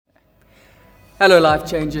Hello, Life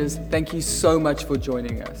Changers. Thank you so much for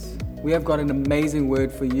joining us. We have got an amazing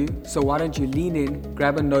word for you, so why don't you lean in,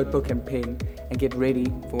 grab a notebook and pen, and get ready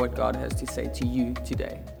for what God has to say to you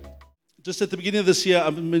today. Just at the beginning of this year,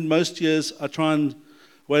 most years, I try and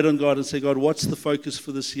wait on God and say, God, what's the focus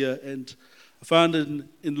for this year? And I found in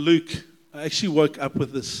Luke, I actually woke up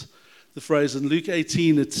with the phrase. In Luke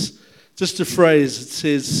 18, it's just a phrase. It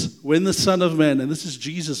says, when the Son of Man, and this is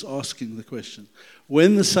Jesus asking the question,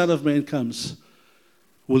 when the Son of Man comes,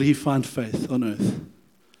 will he find faith on earth?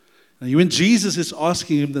 Now, when Jesus is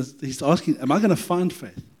asking him, he's asking, am I going to find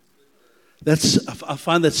faith? I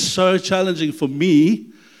find that so challenging for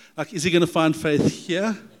me. Like, is he going to find faith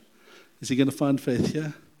here? Is he going to find faith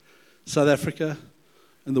here? South Africa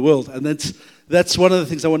and the world. And that's one of the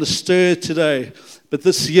things I want to stir today. But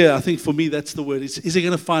this year, I think for me, that's the word. Is he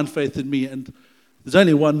going to find faith in me? And there's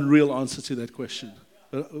only one real answer to that question.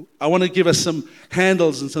 But I want to give us some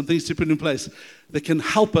handles and some things to put in place that can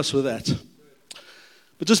help us with that.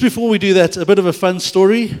 But just before we do that, a bit of a fun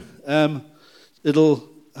story. Hopefully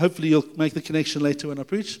you'll make the connection later when I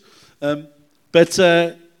preach. But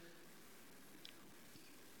us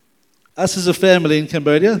as a family in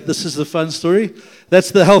Cambodia, this is the fun story.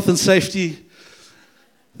 That's the health and safety.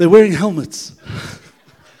 They're wearing helmets.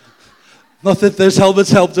 Not that those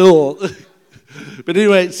helmets helped at all. But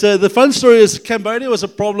anyway, so the fun story is Cambodia was a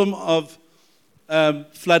problem of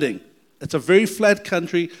flooding. It's a very flat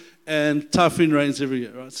country and typhoon rains every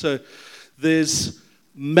year, right? So there's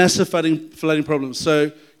massive flooding problems.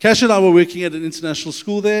 So Cash and I were working at an international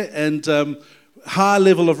school there, and high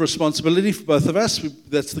level of responsibility for both of us.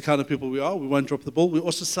 That's the kind of people we are. We won't drop the ball. We're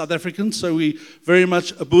also South Africans, so we very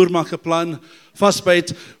much a boer maak 'n plan,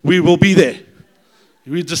 vasbyt, we will be there.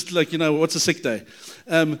 We just like, what's a sick day?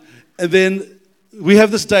 And then we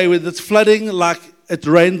have this day where it's flooding, like it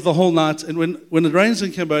rained the whole night. And when it rains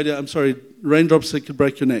in Cambodia, I'm sorry, raindrops that could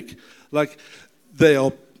break your neck. Like, they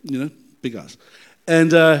are, big guys.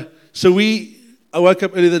 And so I woke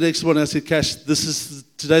up early the next morning. I said, Cash,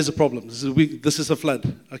 today's a problem. This is a flood.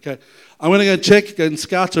 Okay, I'm going to go check, go and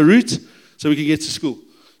scout a route so we can get to school.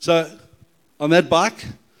 So on that bike,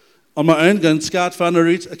 on my own, go and scout, find a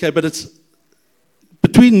route. Okay, but it's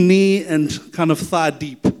between knee and kind of thigh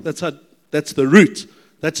deep. That's the route.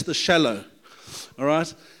 That's the shallow. All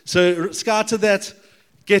right. So scouted that.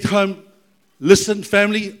 Get home. Listen,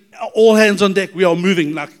 family. All hands on deck. We are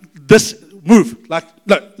moving like this. Move, like,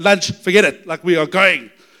 no, lunch, forget it, like we are going.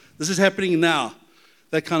 This is happening now.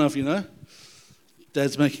 That kind of,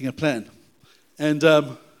 Dad's making a plan. And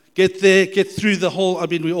get there, get through the whole,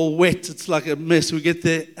 we're all wet, it's like a mess. We get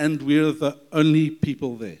there, and we're the only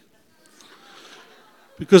people there.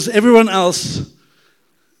 Because everyone else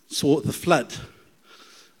saw the flood.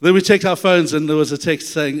 Then we checked our phones, and there was a text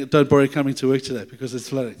saying, don't bother coming to work today because it's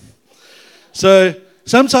flooding. So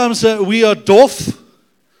sometimes we are doff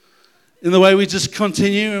in the way we just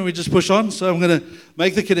continue and we just push on. So I'm going to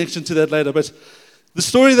make the connection to that later. But the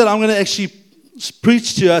story that I'm going to actually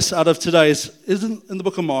preach to us out of today is in the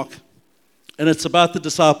book of Mark. And it's about the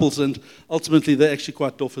disciples, and ultimately they're actually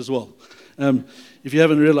quite doff as well. If you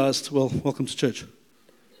haven't realized, well, welcome to church.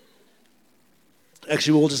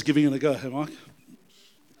 Actually, we're all just giving it a go, hey, Mark?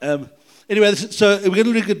 Anyway, so we're going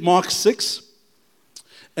to look at Mark 6.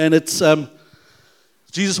 And it's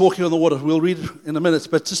Jesus walking on the water. We'll read in a minute,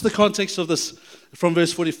 but just the context of this from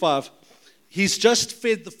verse 45. He's just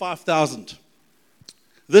fed the 5,000.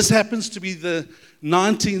 This happens to be the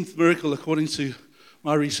 19th miracle, according to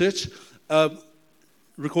my research,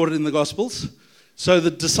 recorded in the Gospels. So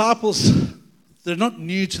the disciples, they're not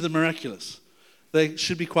new to the miraculous. They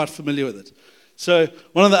should be quite familiar with it. So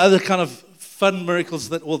one of the other kind of fun miracles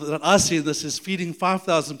that I see in this is feeding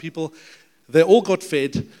 5,000 people. They all got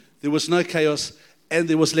fed. There was no chaos. And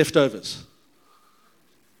there was leftovers.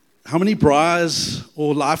 How many briars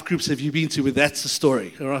or life groups have you been to where that's the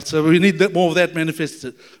story? All right, so we need more of that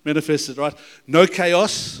manifested, right? No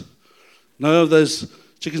chaos, none of those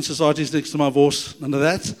chicken societies next to my horse, none of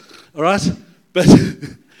that, all right? But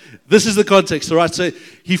this is the context, all right? So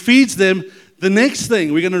he feeds them. The next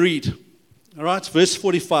thing we're going to read, all right, verse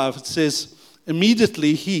 45, it says,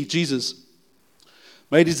 immediately he, Jesus,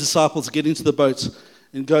 made his disciples get into the boat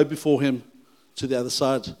and go before him to the other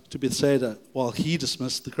side, to Bethsaida, while he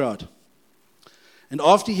dismissed the crowd. And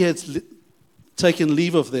after he had taken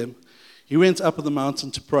leave of them, he went up on the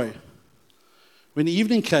mountain to pray. When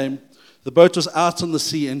evening came, the boat was out on the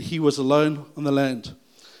sea, and he was alone on the land.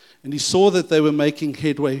 And he saw that they were making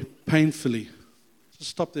headway painfully.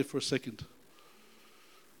 Just stop there for a second.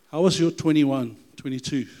 How was your 21,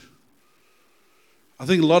 22? I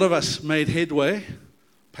think a lot of us made headway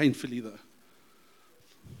painfully, though.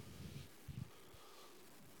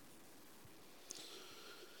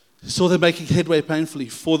 saw them making headway painfully,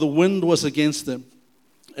 for the wind was against them.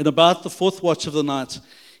 And about the fourth watch of the night,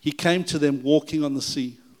 he came to them walking on the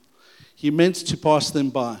sea. He meant to pass them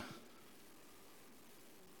by.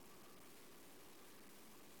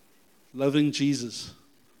 Loving Jesus,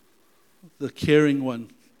 the caring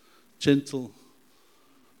one, gentle,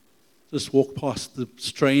 just walk past the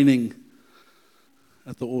straining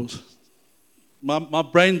at the oars. My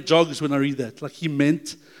brain jogs when I read that, like he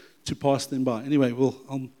meant to pass them by. Anyway,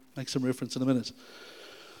 I'll make some reference in a minute.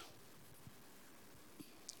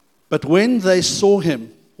 But when they saw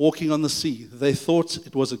him walking on the sea, they thought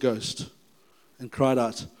it was a ghost and cried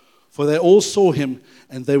out. For they all saw him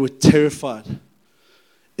and they were terrified.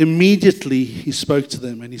 Immediately he spoke to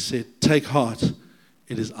them and he said, "Take heart,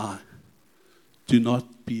 it is I. Do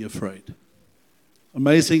not be afraid."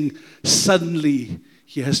 Amazing. Suddenly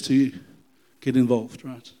he has to get involved,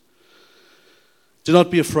 right? Do not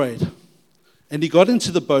be afraid. And he got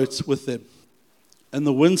into the boat with them, and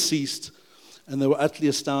the wind ceased, and they were utterly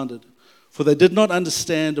astounded, for they did not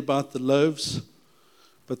understand about the loaves,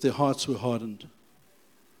 but their hearts were hardened.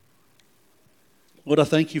 Lord, I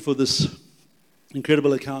thank you for this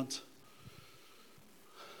incredible account.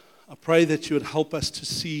 I pray that you would help us to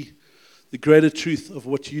see the greater truth of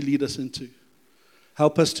what you lead us into.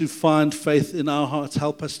 Help us to find faith in our hearts.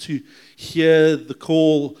 Help us to hear the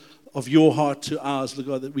call of your heart to ours, Lord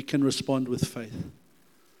God, that we can respond with faith.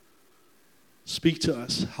 Speak to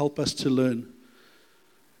us. Help us to learn.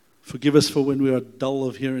 Forgive us for when we are dull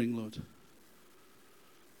of hearing, Lord.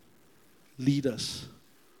 Lead us.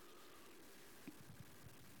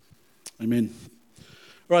 Amen.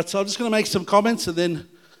 All right, so I'm just going to make some comments and then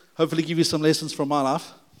hopefully give you some lessons from my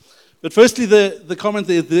life. But firstly, the comment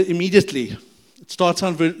there, the immediately. It starts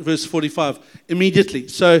on verse 45. Immediately.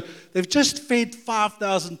 So they've just fed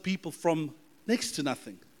 5,000 people from next to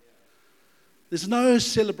nothing. There's no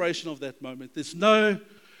celebration of that moment. There's no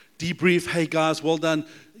debrief. Hey guys, well done.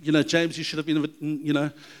 James, you should have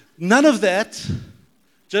been, None of that.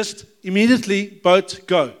 Just immediately, boat,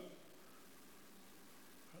 go.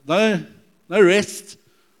 No rest.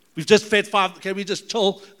 We've just fed 5. Can we just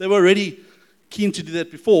chill? They were already keen to do that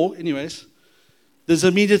before. Anyways, there's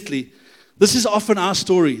immediately. This is often our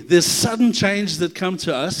story. There's sudden change that come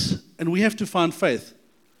to us, and we have to find faith.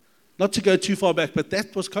 Not to go too far back, but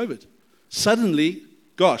that was COVID. Suddenly,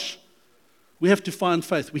 gosh, we have to find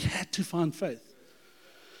faith. We had to find faith.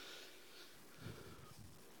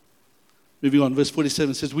 Moving on, verse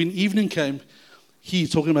 47 says, when evening came, he,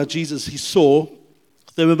 talking about Jesus, he saw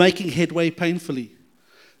they were making headway painfully.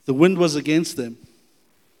 The wind was against them.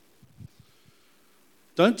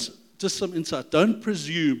 Just some insight, don't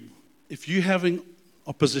presume, if you're having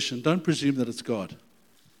opposition, don't presume that it's God.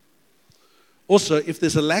 Also, if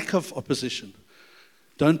there's a lack of opposition,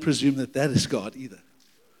 don't presume that that is God either.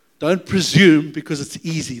 Don't presume because it's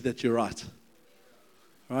easy that you're right.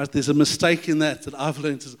 All right? There's a mistake in that I've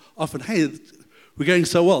learned often, hey, we're going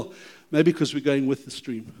so well. Maybe because we're going with the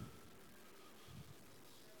stream.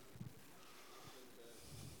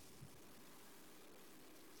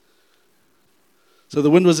 So the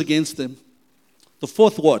wind was against them. The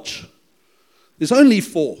fourth watch. There's only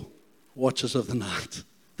 4 watches of the night.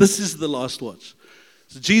 This is the last watch.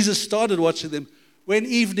 So Jesus started watching them when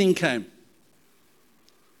evening came.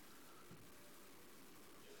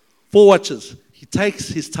 4 watches. He takes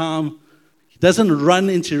his time. He doesn't run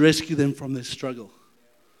in to rescue them from their struggle.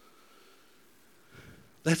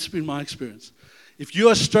 That's been my experience. If you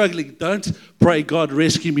are struggling, don't pray, God,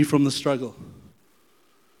 rescue me from the struggle.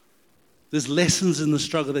 There's lessons in the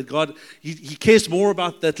struggle that God, He cares more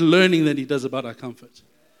about that learning than He does about our comfort.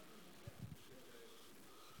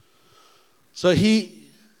 So He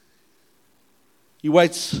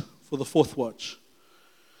waits for the 4th watch.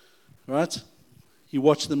 Right? He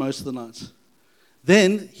watched them most of the night.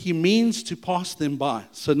 Then He means to pass them by.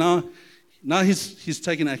 So now he's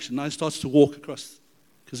taken action. Now He starts to walk across,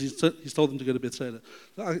 because he's told them to go to Bethsaida.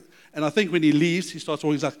 And I think when He leaves, He starts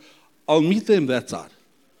walking. He's like, I'll meet them that side.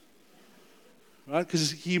 Right?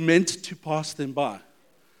 Because He meant to pass them by.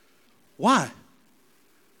 Why?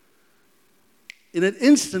 In an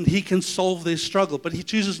instant, He can solve their struggle, but He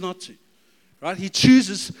chooses not to. Right? He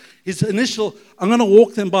chooses his initial, I'm going to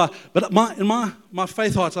walk them by. But in my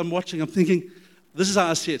faith heart, I'm thinking, this is how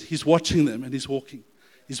I see it. He's watching them and He's walking.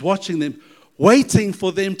 He's watching them, waiting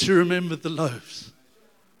for them to remember the loaves.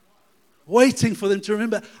 Waiting for them to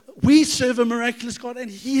remember, we serve a miraculous God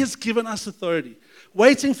and He has given us authority.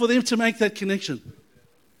 Waiting for them to make that connection.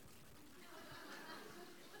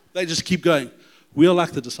 They just keep going. We are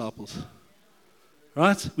like the disciples.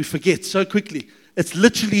 Right? We forget so quickly. It's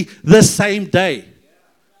literally the same day.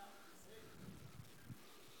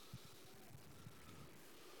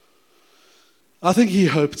 I think he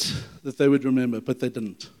hoped that they would remember, but they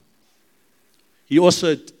didn't. He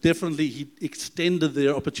also he extended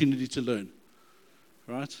their opportunity to learn,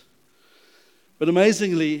 right? But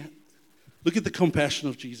amazingly, look at the compassion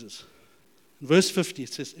of Jesus. In verse 50,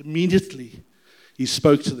 it says, immediately he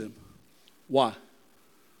spoke to them. Why?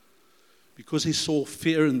 Because he saw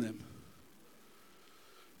fear in them.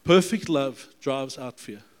 Perfect love drives out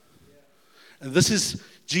fear. And this is,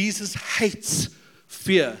 Jesus hates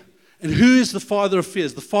fear. And who is the father of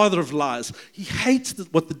fears? The father of lies. He hates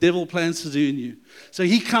what the devil plans to do in you. So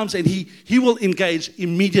he comes and he will engage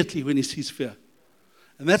immediately when he sees fear.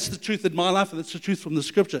 And that's the truth in my life, and that's the truth from the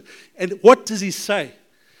scripture. And what does he say?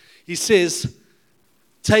 He says,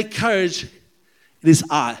 take courage, it is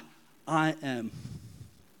I am.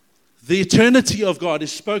 The eternity of God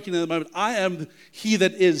is spoken in the moment. I am he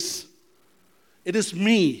that is. It is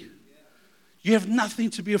me. You have nothing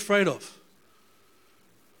to be afraid of.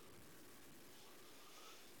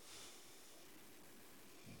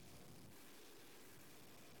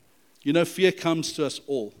 You know, fear comes to us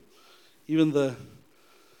all, even the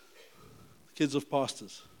kids of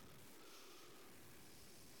pastors.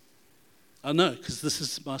 I know, because this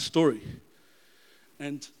is my story.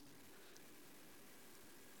 And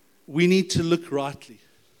we need to look rightly.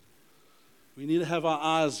 We need to have our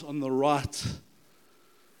eyes on the right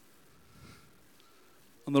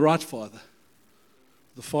Father,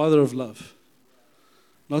 the Father of love,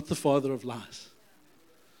 not the Father of lies.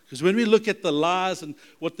 Because when we look at the lies and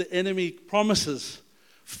what the enemy promises,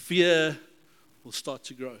 fear will start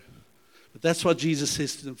to grow. But that's what Jesus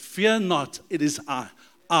says to them. Fear not, it is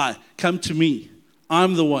I. Come to me.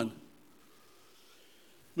 I'm the one.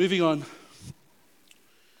 Moving on.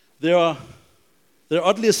 They are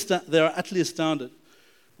utterly astounded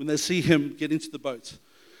when they see him get into the boat.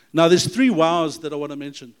 Now, there's 3 wows that I want to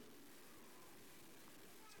mention.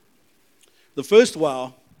 The first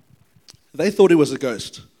wow, they thought it was a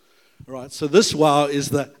ghost. All right, so this wow is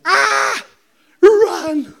the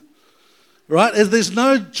run. Right? And there's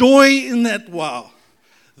no joy in that wow.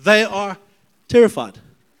 They are terrified.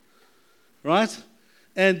 Right?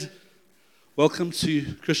 And welcome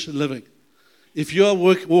to Christian living. If you are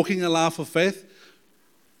walking a life of faith,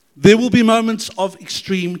 there will be moments of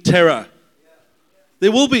extreme terror.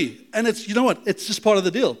 There will be. And it's, you know what? It's just part of the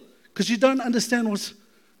deal. Because you don't understand what's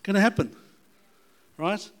going to happen.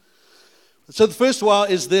 Right? So the first wow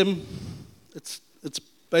is them. It's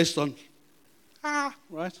based on,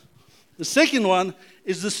 right? The second one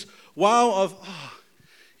is this wow of,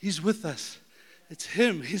 he's with us. It's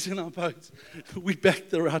him. He's in our boat. We backed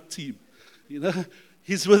the right team. You know,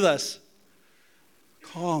 he's with us.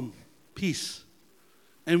 Calm, peace.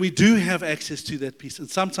 And we do have access to that peace. And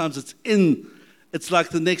sometimes it's like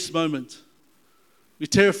the next moment. We're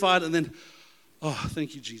terrified and then,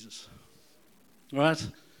 thank you, Jesus. All right?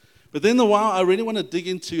 But then the wow I really want to dig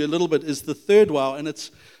into a little bit is the third wow, and it's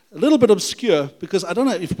a little bit obscure because I don't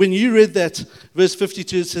know if when you read that verse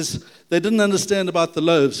 52, it says they didn't understand about the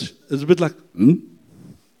loaves. It's a bit like,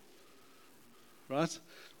 right?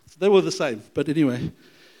 They were the same, but anyway.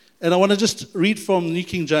 And I want to just read from New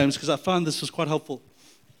King James because I found this was quite helpful.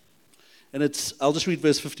 And I'll just read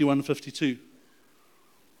verse 51 and 52.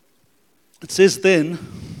 It says, then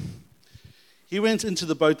he went into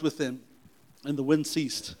the boat with them, and the wind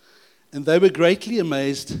ceased. And they were greatly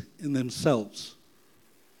amazed in themselves,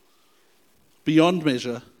 beyond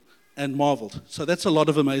measure, and marveled. So that's a lot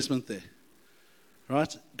of amazement there.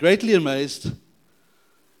 Right? Greatly amazed,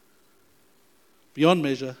 beyond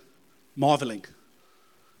measure, marveling.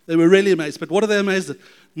 They were really amazed. But what are they amazed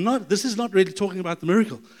at? This is not really talking about the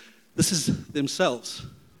miracle. This is themselves.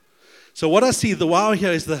 So what I see, the wow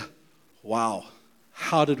here is the, wow,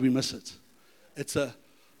 how did we miss it? It's a,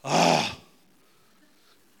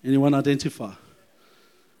 Anyone identify?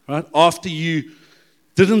 Right? After you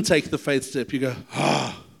didn't take the faith step, you go,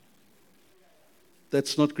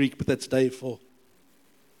 That's not Greek, but that's Dave for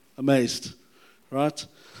amazed. Right?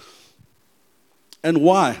 And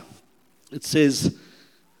why? It says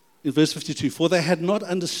in verse 52, for they had not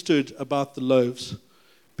understood about the loaves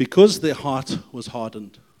because their heart was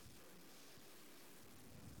hardened.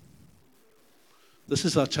 This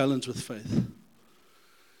is our challenge with faith.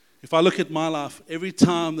 If I look at my life, every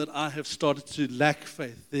time that I have started to lack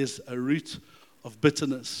faith, there's a root of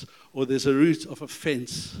bitterness or there's a root of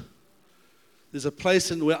offense. There's a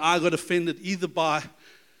place in where I got offended either by,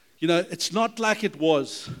 it's not like it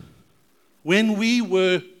was. When we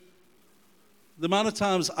were, the amount of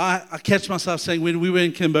times I catch myself saying when we were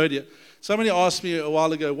in Cambodia, somebody asked me a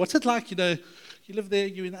while ago, what's it like, you live there,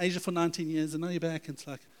 you're in Asia for 19 years and now you're back, and it's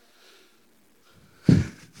like,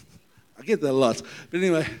 I get that a lot. But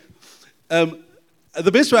anyway,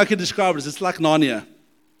 The best way I can describe it is it's like Narnia.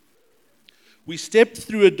 We stepped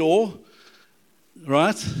through a door,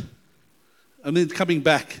 right? And then coming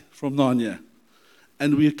back from Narnia.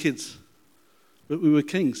 And we were kids. But we were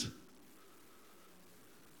kings.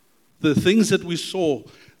 The things that we saw,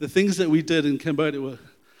 the things that we did in Cambodia were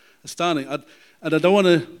astounding. And I don't want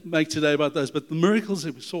to make today about those, but the miracles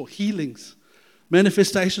that we saw, healings,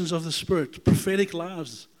 manifestations of the Spirit, prophetic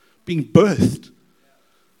lives being birthed.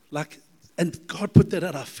 And God put that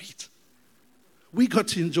at our feet. We got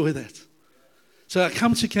to enjoy that. So I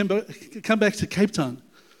come back to Cape Town,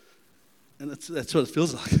 and that's what it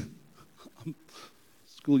feels like.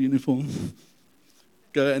 School uniform.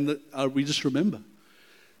 Go, and we just remember.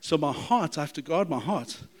 So my heart, I have to guard my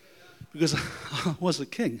heart, because I was a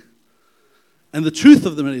king. And the truth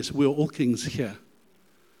of the matter is, we're all kings here.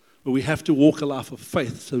 But we have to walk a life of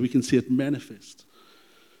faith so we can see it manifest.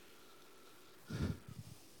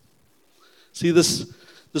 See, this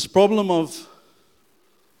problem of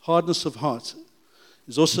hardness of heart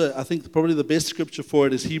is also, I think, probably the best scripture for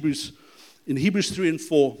it is Hebrews. In Hebrews 3 and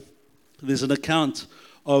 4, there's an account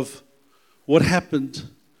of what happened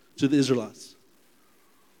to the Israelites.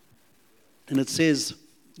 And it says,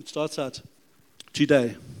 it starts out,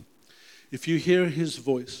 today, if you hear his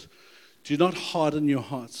voice, do not harden your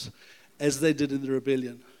hearts as they did in the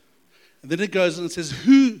rebellion. And then it goes and it says,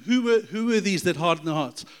 who were these that hardened their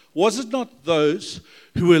hearts? Was it not those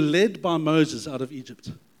who were led by Moses out of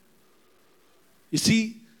Egypt? You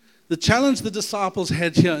see, the challenge the disciples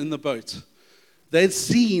had here in the boat, they'd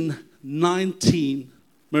seen 19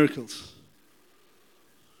 miracles.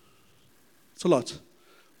 It's a lot.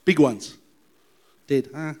 Big ones. Dead,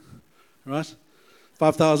 right?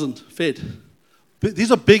 5,000 fed.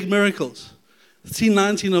 These are big miracles. They've seen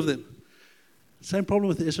 19 of them. Same problem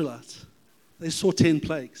with the Israelites. They saw 10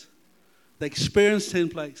 plagues. They experienced 10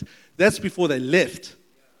 plagues. That's before they left.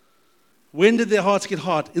 When did their hearts get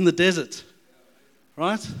hard? In the desert.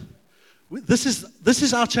 Right? This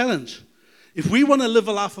is our challenge. If we want to live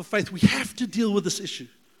a life of faith, we have to deal with this issue.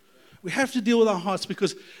 We have to deal with our hearts,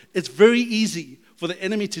 because it's very easy for the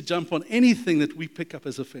enemy to jump on anything that we pick up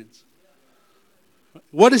as offense.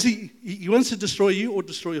 What is he? He wants to destroy you or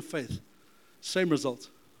destroy your faith. Same result.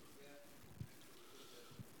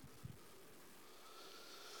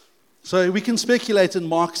 So we can speculate in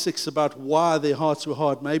Mark 6 about why their hearts were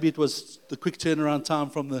hard. Maybe it was the quick turnaround time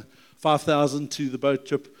from the 5,000 to the boat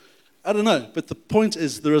trip. I don't know. But the point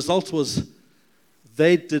is, the result was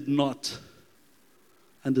they did not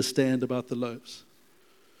understand about the loaves.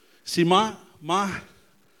 See, my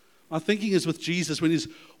thinking is with Jesus, when he's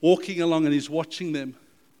walking along and he's watching them,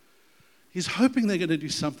 he's hoping they're going to do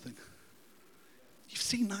something. You've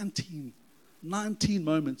seen 19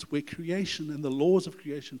 moments where creation and the laws of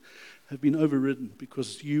creation have been overridden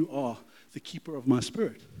because you are the keeper of my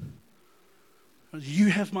spirit. You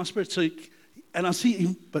have my spirit. So, and I see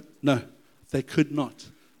him, but no, they could not,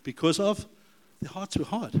 because of their hearts were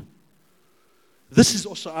hard. This is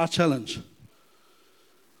also our challenge.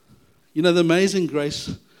 You know, the amazing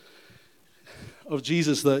grace of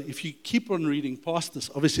Jesus, though, if you keep on reading past this,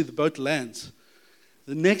 obviously the boat lands.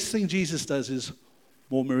 The next thing Jesus does is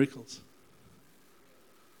more miracles.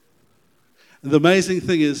 And the amazing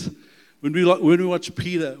thing is, when we watch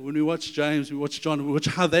Peter, when we watch James, we watch John, we watch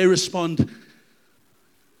how they respond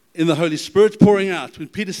in the Holy Spirit pouring out. When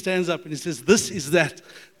Peter stands up and he says, this is that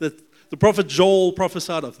the prophet Joel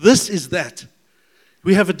prophesied of. This is that.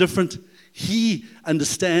 We have a different, he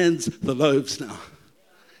understands the loaves now.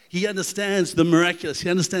 He understands the miraculous. He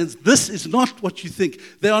understands this is not what you think.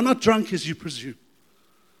 They are not drunk as you presume.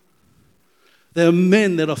 They are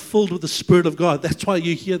men that are filled with the Spirit of God. That's why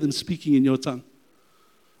you hear them speaking in your tongue.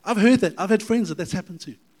 I've heard that. I've had friends that that's happened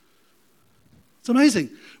to. It's amazing.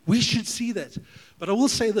 We should see that. But I will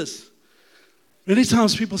say this. Many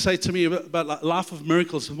times people say to me about life of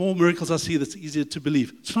miracles, the more miracles I see, that's easier to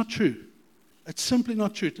believe. It's not true. It's simply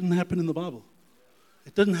not true. It didn't happen in the Bible.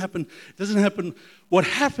 It didn't happen. It doesn't happen. What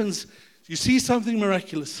happens, you see something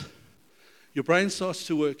miraculous, your brain starts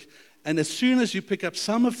to work, and as soon as you pick up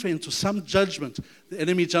some offense or some judgment, the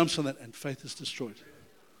enemy jumps on that and faith is destroyed.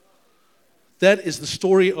 That is the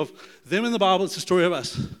story of them in the Bible. It's the story of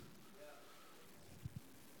us.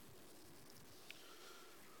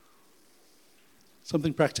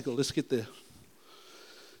 Something practical. Let's get there.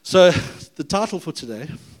 So the title for today,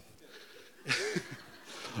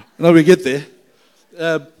 now we get there,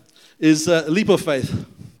 is a leap of faith.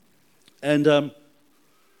 And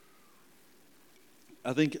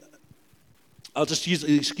I think I'll just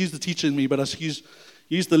excuse the teacher in me, but I'll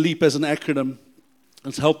use the leap as an acronym.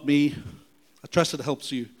 It's helped me. I trust it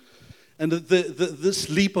helps you. And this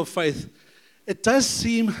leap of faith it does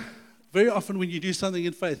seem, very often when you do something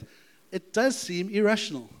in faith, it does seem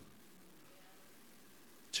irrational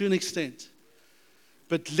to an extent.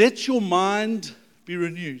 But let your mind be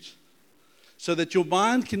renewed so that your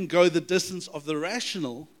mind can go the distance of the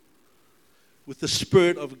rational with the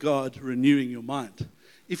Spirit of God renewing your mind.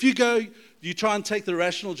 If you try and take the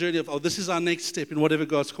rational journey of, oh, this is our next step in whatever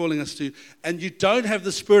God's calling us to, and you don't have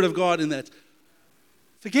the Spirit of God in that,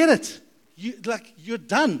 forget it. You're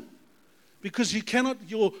done. Because you cannot,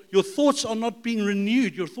 your thoughts are not being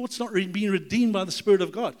renewed. Your thoughts are not being redeemed by the Spirit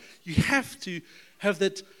of God. You have to have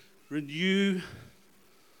that renew.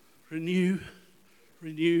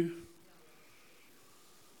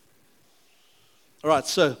 All right,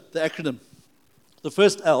 so the acronym. The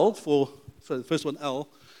first L for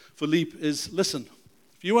leap is listen.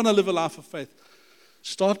 If you want to live a life of faith,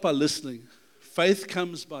 start by listening. Faith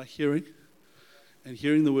comes by hearing, and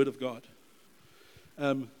hearing the Word of God.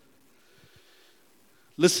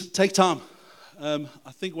 Listen, take time.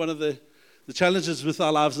 I think one of the challenges with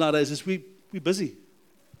our lives nowadays is we're busy.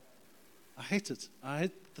 I hate it. I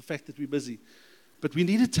hate the fact that we're busy. But we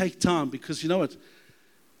need to take time because you know what?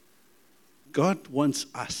 God wants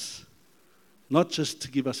us, not just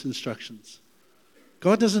to give us instructions.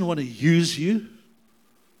 God doesn't want to use you.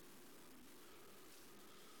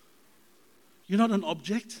 You're not an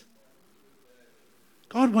object.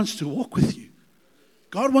 God wants to walk with you.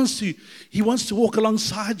 He wants to walk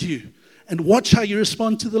alongside you and watch how you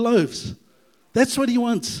respond to the loaves. That's what he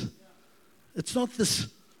wants. It's not this,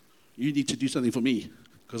 you need to do something for me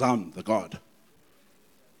because I'm the God.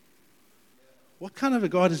 What kind of a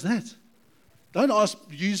God is that? Don't ask,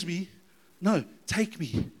 use me. No, take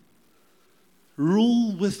me.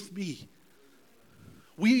 Rule with me.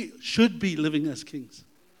 We should be living as kings.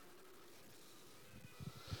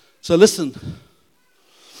 So listen.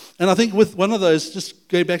 And I think with one of those, just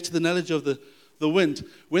going back to the analogy of the wind.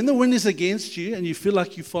 When the wind is against you and you feel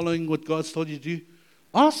like you're following what God's told you to do,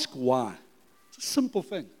 ask why. It's a simple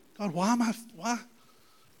thing. God, why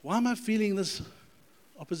am I feeling this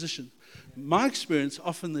opposition? My experience,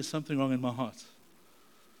 often there's something wrong in my heart.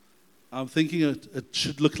 I'm thinking it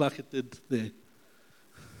should look like it did there.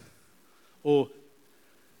 Or,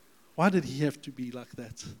 why did he have to be like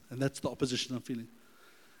that? And that's the opposition I'm feeling.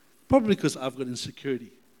 Probably because I've got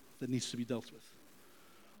insecurity that needs to be dealt with.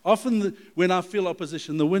 Often when I feel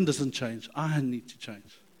opposition, the wind doesn't change. I need to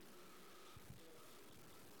change.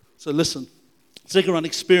 So listen. Second one,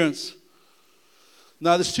 experience.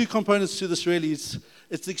 Now there's two components to this really. It's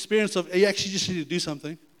the experience of you actually just need to do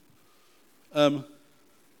something. But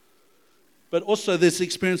also there's the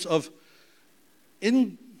experience of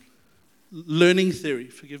in learning theory,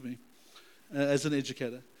 forgive me, as an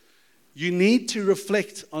educator, you need to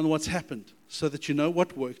reflect on what's happened so that you know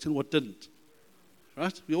what worked and what didn't.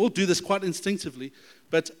 Right? We all do this quite instinctively,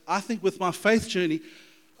 but I think with my faith journey,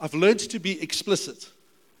 I've learned to be explicit.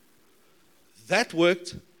 That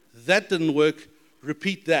worked, that didn't work,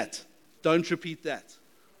 repeat that. Don't repeat that.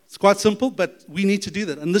 It's quite simple, but we need to do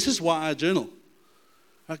that. And this is why I journal.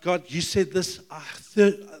 Right, God, you said this, I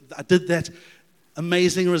did that,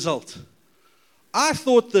 amazing result. I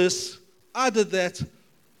thought this, I did that,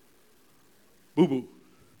 boo-boo.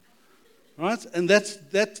 Right? And that's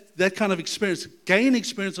that kind of experience. Gain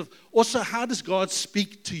experience of also how does God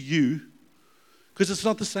speak to you? Because it's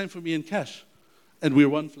not the same for me and Cash. And we're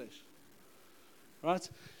one flesh. Right?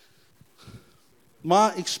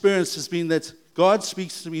 My experience has been that God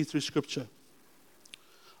speaks to me through Scripture.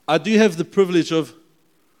 I do have the privilege of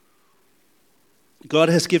God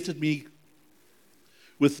has gifted me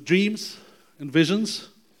with dreams and visions.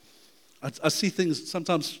 I see things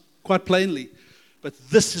sometimes quite plainly. But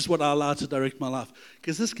this is what I allow to direct my life.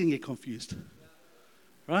 Because this can get confused.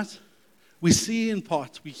 Right? We see in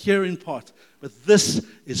part, we hear in part, but this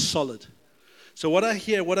is solid. So what I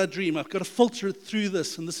hear, what I dream, I've got to filter it through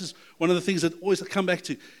this. And this is one of the things that always I come back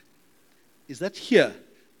to. Is that here?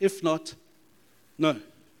 If not, no.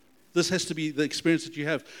 This has to be the experience that you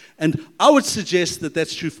have. And I would suggest that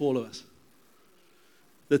that's true for all of us.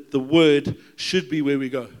 That the Word should be where we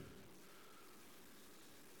go.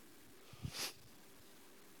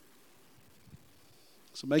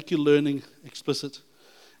 So make your learning explicit.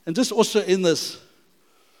 And just also in this,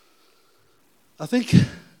 I think,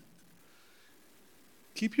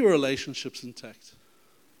 keep your relationships intact.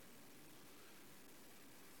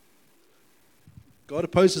 God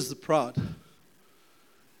opposes the proud,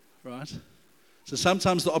 right? So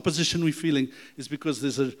sometimes the opposition we're feeling is because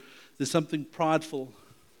there's something prideful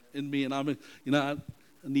in me, and I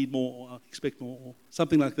need more, or I expect more, or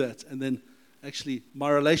something like that. And then actually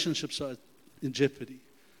my relationships are in jeopardy.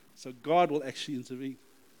 So God will actually intervene.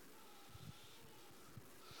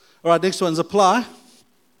 All right, next one's apply.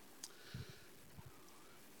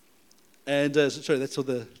 And, sorry, that's for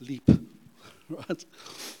the leap. Right?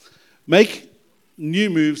 Make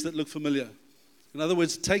new moves that look familiar. In other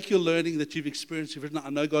words, take your learning that you've experienced. You've written,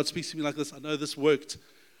 I know God speaks to me like this. I know this worked.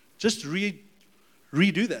 Just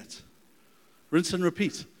redo that. Rinse and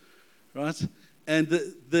repeat. Right? And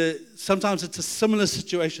sometimes it's a similar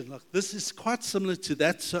situation. Like, this is quite similar to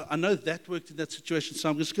that. So I know that worked in that situation.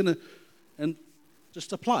 So I'm just going to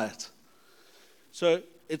just apply it. So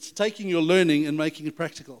it's taking your learning and making it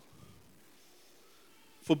practical.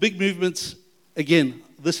 For big movements, again,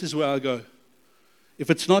 this is where I go. If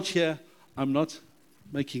it's not here, I'm not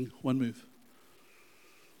making one move.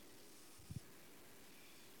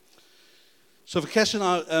 So for Cash and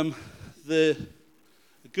I, a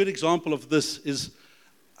good example of this is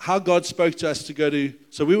how God spoke to us to go to,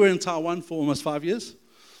 so we were in Taiwan for almost 5 years.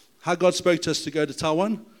 How God spoke to us to go to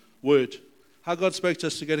Taiwan, word. How God spoke to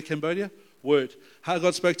us to go to Cambodia, word. How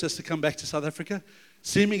God spoke to us to come back to South Africa,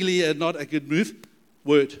 seemingly not a good move,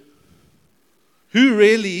 word. Who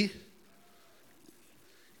really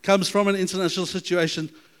comes from an international situation?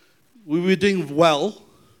 We were doing well,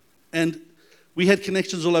 and we had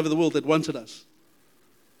connections all over the world that wanted us.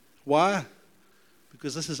 Why?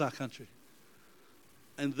 Because this is our country.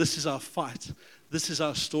 And this is our fight. This is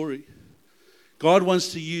our story. God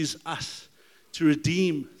wants to use us to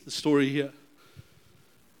redeem the story here.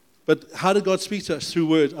 But how did God speak to us? Through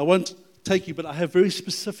word. I won't take you, but I have very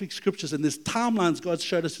specific scriptures, and there's timelines God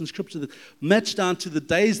showed us in Scripture that match down to the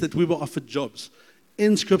days that we were offered jobs.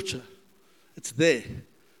 In Scripture. It's there.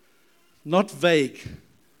 Not vague,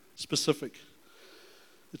 specific.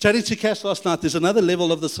 Chatting to Cash last night, there's another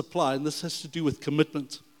level of the supply, and this has to do with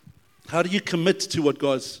commitment. How do you commit to what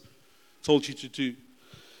God's told you to do?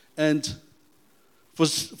 And for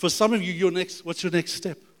some of you, what's your next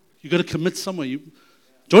step? You've got to commit somewhere.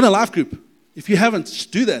 Join a life group. If you haven't,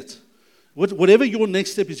 just do that. Whatever your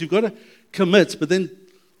next step is, you've got to commit, but then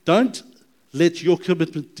don't let your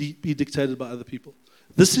commitment be dictated by other people.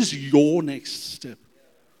 This is your next step.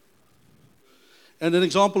 And an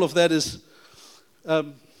example of that is, I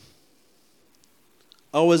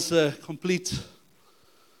was a complete,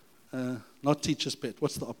 not teacher's pet.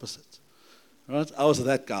 What's the opposite? Right? I was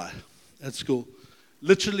that guy at school.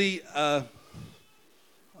 Literally,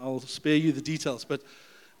 I'll spare you the details, but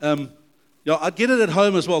I'd get it at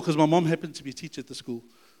home as well because my mom happened to be a teacher at the school.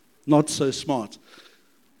 Not so smart.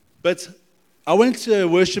 But I went to a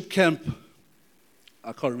worship camp,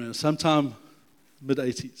 I can't remember, sometime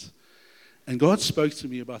mid-80s. And God spoke to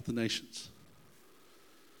me about the nations.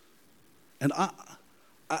 And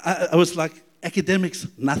I was like, academics,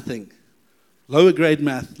 nothing. Lower grade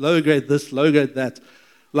math, lower grade this, lower grade that.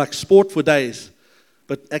 Like sport for days.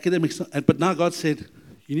 But academics, but now God said,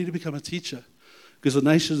 you need to become a teacher because the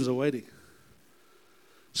nations are waiting.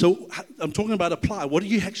 So I'm talking about apply. What do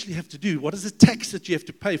you actually have to do? What is the tax that you have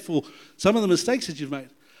to pay for some of the mistakes that you've made?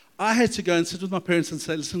 I had to go and sit with my parents and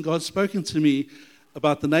say, listen, God's spoken to me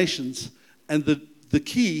about the nations, and the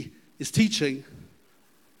key is teaching.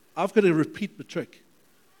 I've got to repeat matric.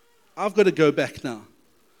 I've got to go back now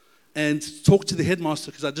and talk to the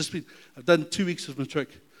headmaster because I've done 2 weeks of matric.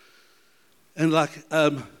 And so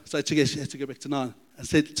I had to go back to 9. I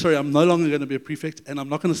said, sorry, I'm no longer going to be a prefect, and I'm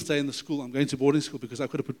not going to stay in the school. I'm going to boarding school because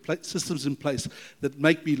I've got to put systems in place that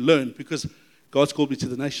make me learn because God's called me to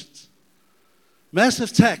the nations.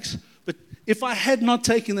 Massive tax. But if I had not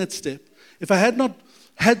taken that step, if I had not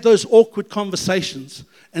had those awkward conversations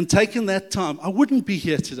and taken that time, I wouldn't be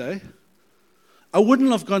here today. I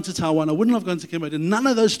wouldn't have gone to Taiwan. I wouldn't have gone to Cambodia. None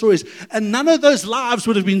of those stories and none of those lives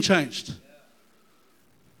would have been changed.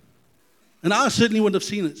 And I certainly wouldn't have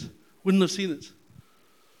seen it. Wouldn't have seen it.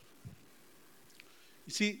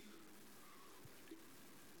 You see,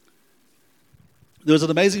 there was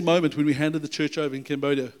an amazing moment when we handed the church over in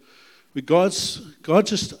Cambodia where God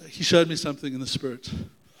He showed me something in the Spirit.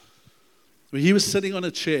 Where He was sitting on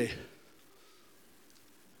a chair,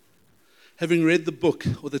 having read the book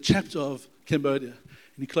or the chapter of Cambodia,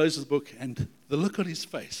 and He closes the book, and the look on His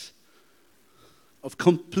face of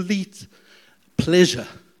complete pleasure,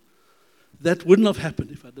 that wouldn't have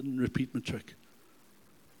happened if I didn't repeat matric.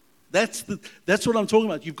 That's what I'm talking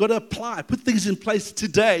about. You've got to apply, put things in place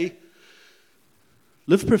today.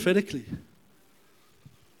 Live prophetically.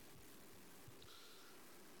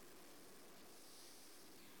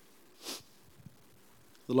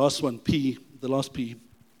 The last one, P,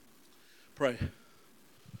 pray.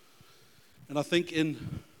 And I think in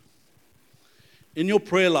your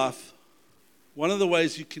prayer life, one of the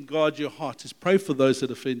ways you can guard your heart is pray for those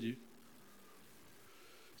that offend you.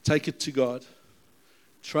 Take it to God.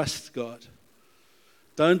 Trust God.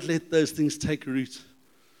 Don't let those things take root.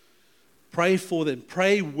 Pray for them.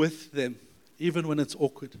 Pray with them, even when it's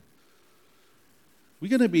awkward. We're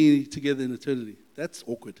going to be together in eternity. That's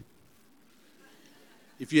awkward.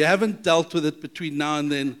 If you haven't dealt with it between now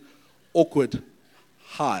and then, awkward.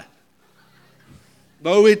 Hi.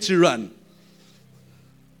 Nowhere to run.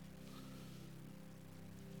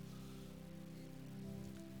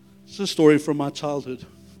 It's a story from my childhood.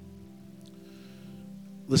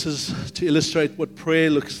 This is to illustrate what prayer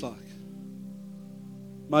looks like.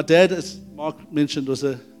 My dad, as Mark mentioned, was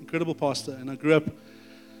an incredible pastor, and I grew up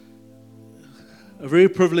a very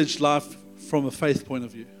privileged life from a faith point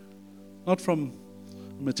of view. Not from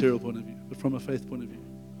a material point of view, but from a faith point of view.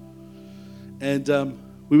 And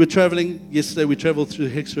we were traveling, yesterday we traveled through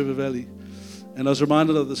the Hex River Valley, and I was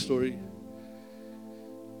reminded of the story.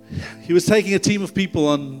 He was taking a team of people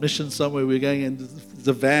on mission somewhere. We were going in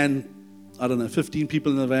the van, 15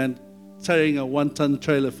 people in the van, carrying a 1-ton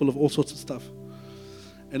trailer full of all sorts of stuff.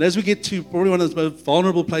 And as we get to probably one of the most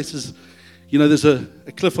vulnerable places, there's a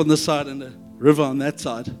cliff on this side and a river on that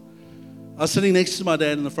side. I was sitting next to my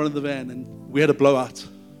dad in the front of the van, and we had a blowout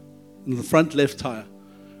in the front left tire,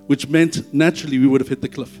 which meant naturally we would have hit the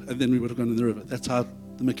cliff, and then we would have gone in the river. That's how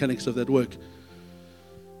the mechanics of that work.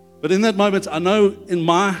 But in that moment, I know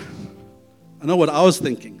what I was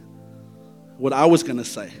thinking, what I was going to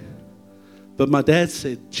say. But my dad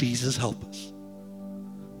said, Jesus, help us.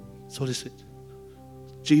 That's what he said.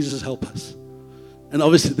 Jesus, help us. And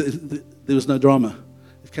obviously, there was no drama.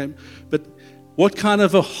 It came. But what kind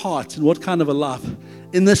of a heart and what kind of a life,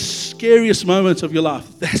 in the scariest moment of your life,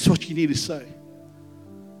 that's what you need to say.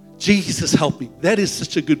 Jesus, help me. That is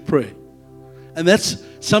such a good prayer. And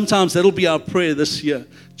sometimes that'll be our prayer this year.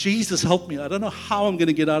 Jesus, help me. I don't know how I'm going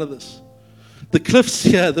to get out of this. The cliff's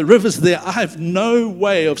here, the river's there. I have no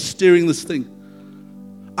way of steering this thing.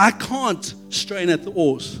 I can't strain at the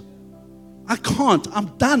oars. I can't.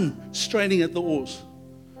 I'm done straining at the oars.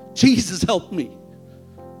 Jesus, help me.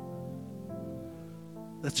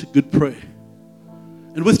 That's a good prayer.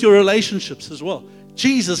 And with your relationships as well.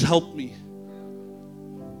 Jesus, help me.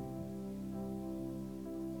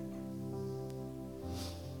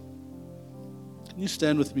 Can you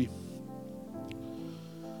stand with me?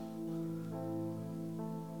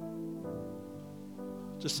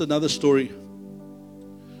 Just another story.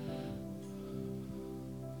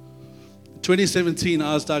 In 2017,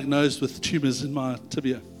 I was diagnosed with tumors in my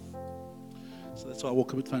tibia. So that's why I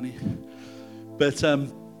walk a bit funny. But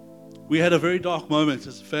we had a very dark moment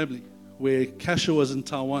as a family where Kasha was in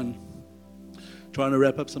Taiwan trying to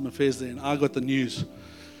wrap up some affairs there, and I got the news.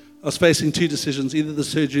 I was facing two decisions, either the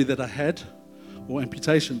surgery that I had or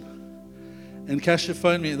amputation. And Kasha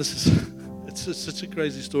phoned me, and it's just such a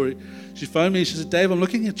crazy story. She phoned me and she said, Dave, I'm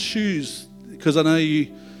looking at shoes because I know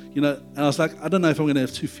and I was like, I don't know if I'm going to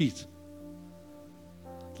have 2 feet.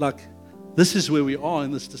 Like, this is where we are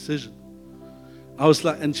in this decision. I was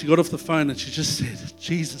like, and she got off the phone and she just said,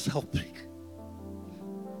 Jesus, help me.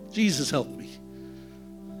 Jesus, help me.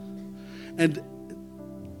 And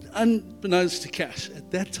unbeknownst to Cash,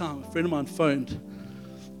 at that time, a friend of mine phoned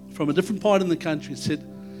from a different part in the country and said,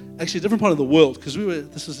 actually a different part of the world, because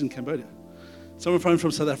this was in Cambodia. Someone phoned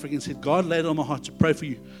from South Africa and said, God laid it on my heart to pray for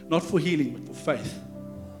you, not for healing, but for faith.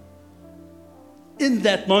 In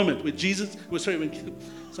that moment,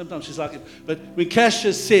 sometimes she's like it, but when Cash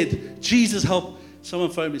just said, Jesus, help, someone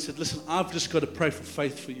phoned me and said, listen, I've just got to pray for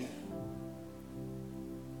faith for you.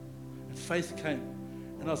 And faith came.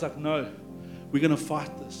 And I was like, no, we're going to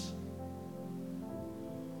fight this.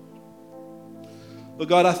 Lord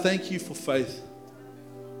God, I thank you for faith.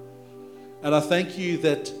 And I thank you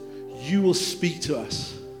that you will speak to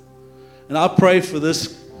us. And I pray for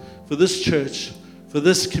this church, for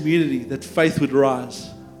this community, that faith would rise.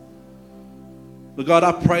 Lord God,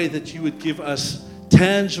 I pray that you would give us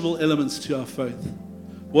tangible elements to our faith.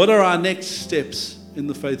 What are our next steps in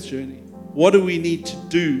the faith journey? What do we need to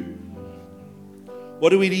do? What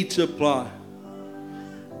do we need to apply?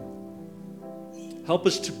 Help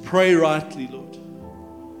us to pray rightly, Lord.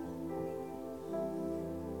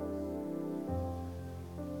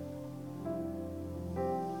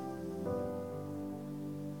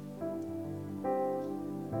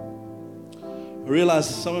 I realize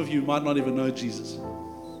some of you might not even know Jesus.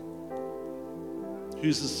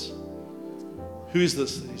 Who's this? Who is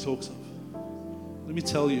this that he talks of? Let me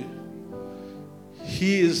tell you.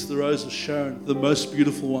 He is the Rose of Sharon, the most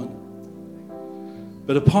beautiful one.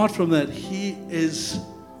 But apart from that, he is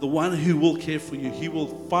the one who will care for you. He will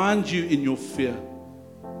find you in your fear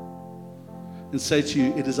and say to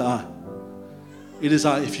you, it is I. It is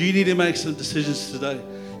I. If you need to make some decisions today,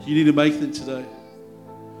 you need to make them today.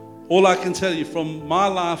 all I can tell you from my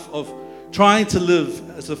life of trying to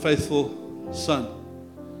live as a faithful son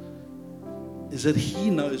is that He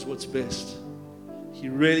knows what's best. He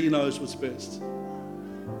really knows what's best.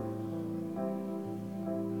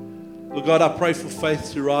 Lord God, I pray for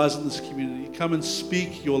faith to rise in this community. Come and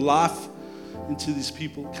speak your life into these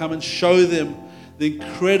people. Come and show them the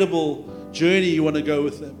incredible journey you want to go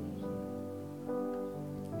with them.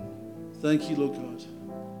 Thank you, Lord God.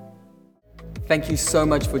 Thank you so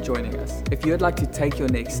much for joining us. If you'd like to take your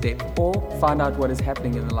next step or find out what is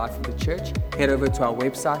happening in the life of the church, head over to our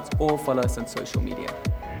website or follow us on social media.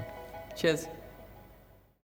 Cheers.